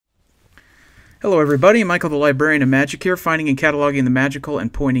Hello everybody, Michael the Librarian of Magic here, finding and cataloging the magical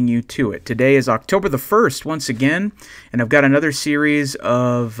and pointing you to it. Today is October the 1st once again, and I've got another series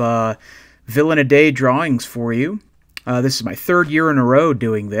of Villain a Day drawings for you. This is my third year in a row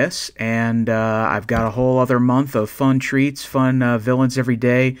doing this, and I've got a whole other month of fun treats, fun villains every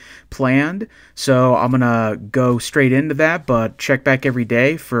day planned. So I'm going to go straight into that, but check back every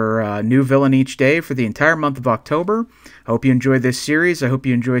day for a new villain each day for the entire month of October. I hope you enjoyed this series. I hope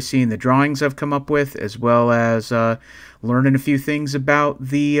you enjoy seeing the drawings I've come up with, as well as learning a few things about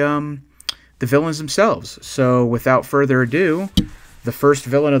the villains themselves. So without further ado, the first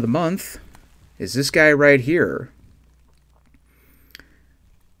villain of the month is this guy right here.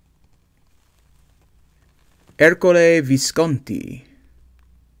 Ercole Visconti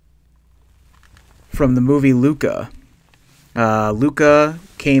from the movie Luca. Luca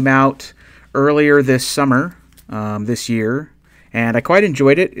came out earlier this summer, this year, and I quite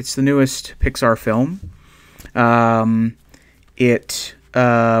enjoyed it. It's the newest Pixar film. It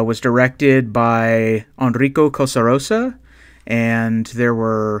was directed by Enrico Cosarosa, and there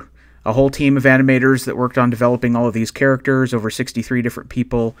were a whole team of animators that worked on developing all of these characters. Over 63 different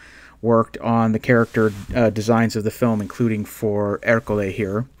people worked on the character designs of the film, including for Ercole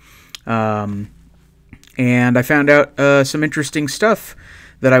here. And I found out some interesting stuff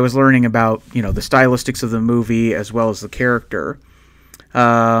that I was learning about, you know, the stylistics of the movie as well as the character.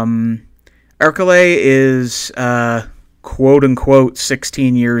 Ercole is quote-unquote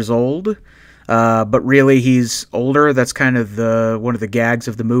 16 years old, but really he's older. That's kind of one of the gags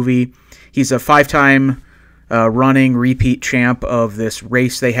of the movie. He's a five-time running repeat champ of this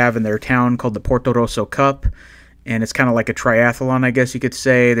race they have in their town called the Porto Rosso Cup, and it's kind of like a triathlon, I guess you could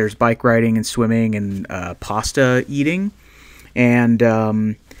say. There's bike riding and swimming and pasta eating, and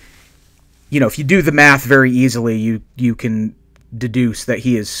you know, if you do the math very easily, you can deduce that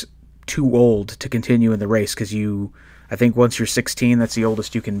he is too old to continue in the race, because I think once you're 16, that's the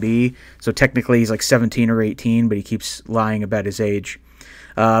oldest you can be. So technically he's like 17 or 18, but he keeps lying about his age.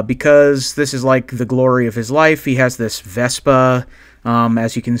 Because this is like the glory of his life. He has this Vespa,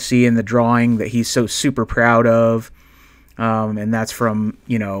 as you can see in the drawing, that he's so super proud of. And that's from,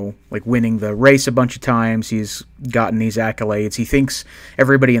 you know, like winning the race a bunch of times. He's gotten these accolades. He thinks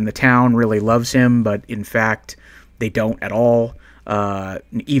everybody in the town really loves him, but in fact, they don't at all.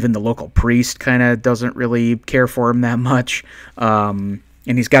 Even the local priest kind of doesn't really care for him that much. And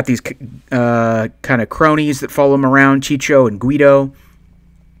he's got these kind of cronies that follow him around, Chicho and Guido.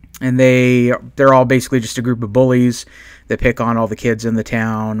 And they're all basically just a group of bullies that pick on all the kids in the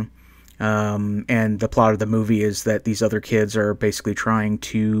town. And the plot of the movie is that these other kids are basically trying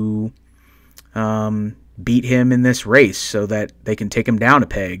to beat him in this race so that they can take him down a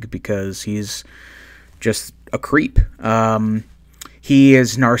peg, because he's just a creep. He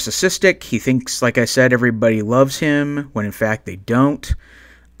is narcissistic. He thinks, like I said, everybody loves him, when in fact they don't.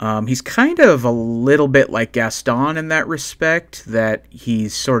 He's kind of a little bit like Gaston in that respect, that he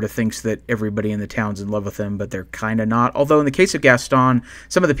sort of thinks that everybody in the town's in love with him, but they're kind of not. Although in the case of Gaston,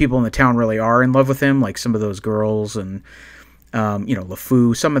 some of the people in the town really are in love with him, like some of those girls and, you know,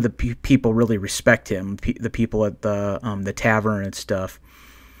 LeFou. Some of the people really respect him, the people at the tavern and stuff.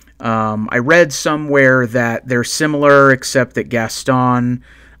 I read somewhere that they're similar, except that Gaston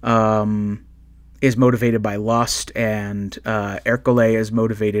is motivated by lust, and Ercole is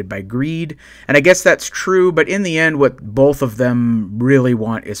motivated by greed. And I guess that's true, but in the end, what both of them really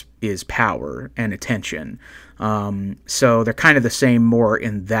want is power and attention. So they're kind of the same more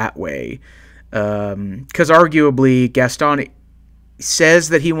in that way. Because arguably, Gaston says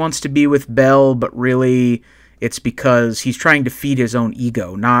that he wants to be with Belle, but really it's because he's trying to feed his own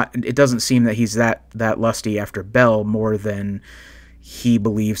ego. It doesn't seem that he's that lusty after Belle, more than he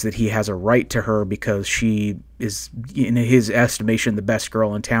believes that he has a right to her because she is, in his estimation, the best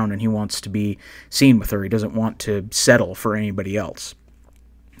girl in town, and he wants to be seen with her. He doesn't want to settle for anybody else.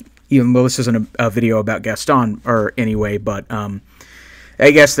 Even though this isn't a video about Gaston, or anyway, but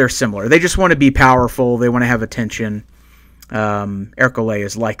I guess they're similar. They just want to be powerful. They want to have attention. Ercole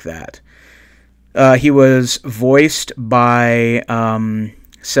is like that. He was voiced by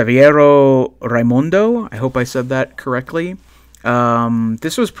Severo Raimondo. I hope I said that correctly.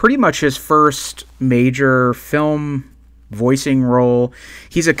 This was pretty much his first major film voicing role.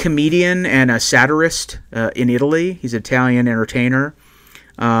 He's a comedian and a satirist in Italy. He's an Italian entertainer.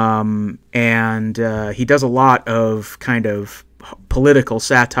 And he does a lot of kind of political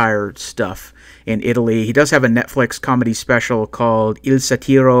satire stuff in Italy. He does have a Netflix comedy special called Il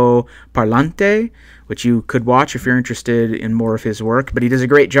Satiro Parlante, which you could watch if you're interested in more of his work. But he does a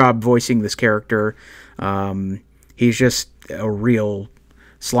great job voicing this character. He's just a real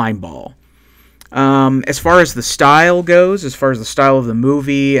slime ball. As far as the style goes, as far as the style of the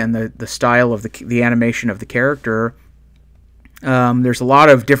movie and the style of the animation of the character, there's a lot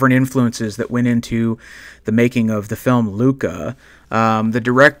of different influences that went into the making of the film Luca. The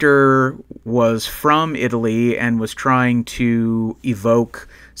director was from Italy and was trying to evoke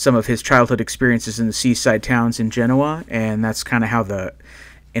some of his childhood experiences in the seaside towns in Genoa, and that's kind of how the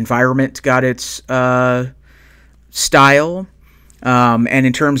environment got its style. And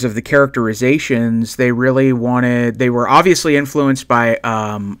in terms of the characterizations, they were obviously influenced by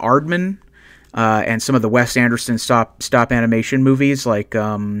Aardman and some of the Wes Anderson stop animation movies like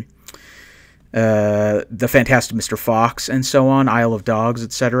The Fantastic Mr. Fox and so on, Isle of Dogs,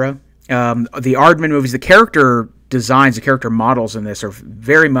 etc. The Aardman movies, the character designs, the character models in this are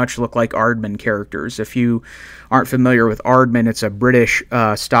very much look like Aardman characters. If you aren't familiar with Aardman, it's a British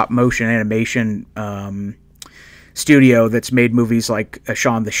stop-motion animation studio that's made movies like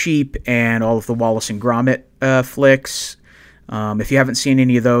Shaun the Sheep and all of the Wallace and Gromit flicks. If you haven't seen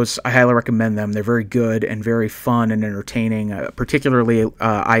any of those, I highly recommend them. They're very good and very fun and entertaining. Particularly,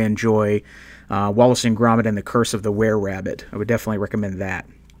 I enjoy Wallace and Gromit and the Curse of the Were-Rabbit. I would definitely recommend that.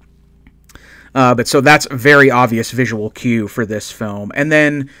 But so that's a very obvious visual cue for this film. And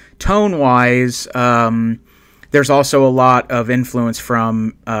then tone-wise, there's also a lot of influence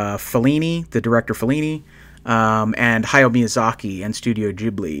from Fellini, the director Fellini, and Hayao Miyazaki and Studio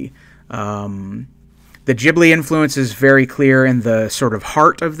Ghibli. The Ghibli influence is very clear in the sort of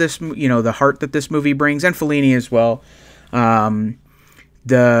heart of this, the heart that this movie brings, and Fellini as well.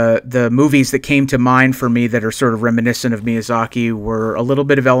 The movies that came to mind for me that are sort of reminiscent of Miyazaki were a little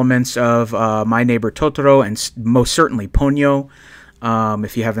bit of elements of My Neighbor Totoro and most certainly Ponyo.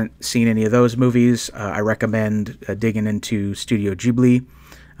 If you haven't seen any of those movies, I recommend digging into Studio Ghibli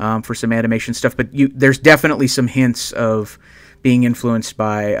for some animation stuff. But there's definitely some hints of being influenced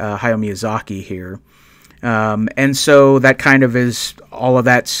by Hayao Miyazaki here. And so that kind of all of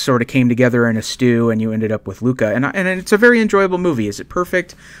that sort of came together in a stew, and you ended up with Luca. And it's a very enjoyable movie. Is it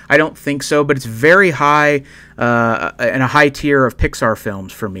perfect? I don't think so, but it's very high, in a high tier of Pixar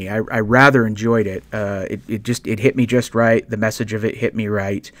films for me. I rather enjoyed it. It hit me just right. The message of it hit me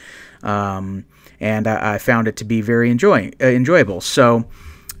right. And I found it to be very enjoyable. So,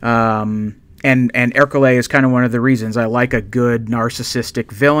 and Ercole is kind of one of the reasons. I like a good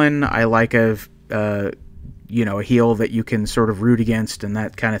narcissistic villain. I like a heel that you can sort of root against and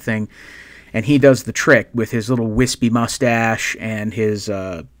that kind of thing. And he does the trick with his little wispy mustache and his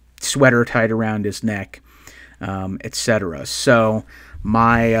sweater tied around his neck, etc. So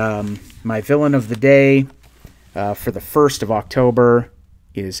my villain of the day for the 1st of October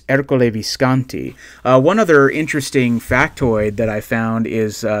is Ercole Visconti. One other interesting factoid that I found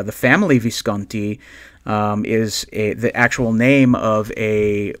is the family Visconti is the actual name of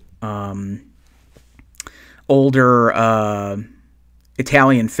a older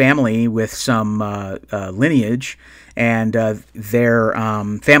Italian family with some lineage, and their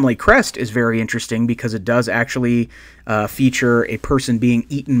family crest is very interesting because it does actually feature a person being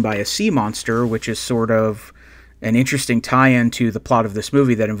eaten by a sea monster, which is sort of an interesting tie-in to the plot of this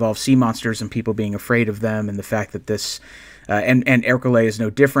movie that involves sea monsters and people being afraid of them, and the fact that this and Ercole is no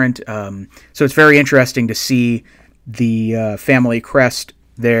different. So it's very interesting to see the family crest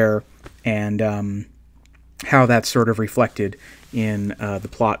there, and how that's sort of reflected in the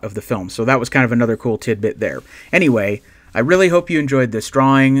plot of the film. So that was kind of another cool tidbit there. Anyway, I really hope you enjoyed this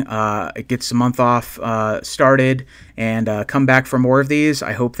drawing. It gets the month off started, and come back for more of these.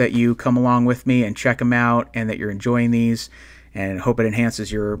 I hope that you come along with me and check them out, and that you're enjoying these, and hope it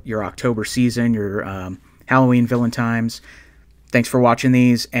enhances your October season, your Halloween villain times. Thanks for watching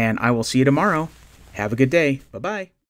these, and I will see you tomorrow. Have a good day. Bye-bye.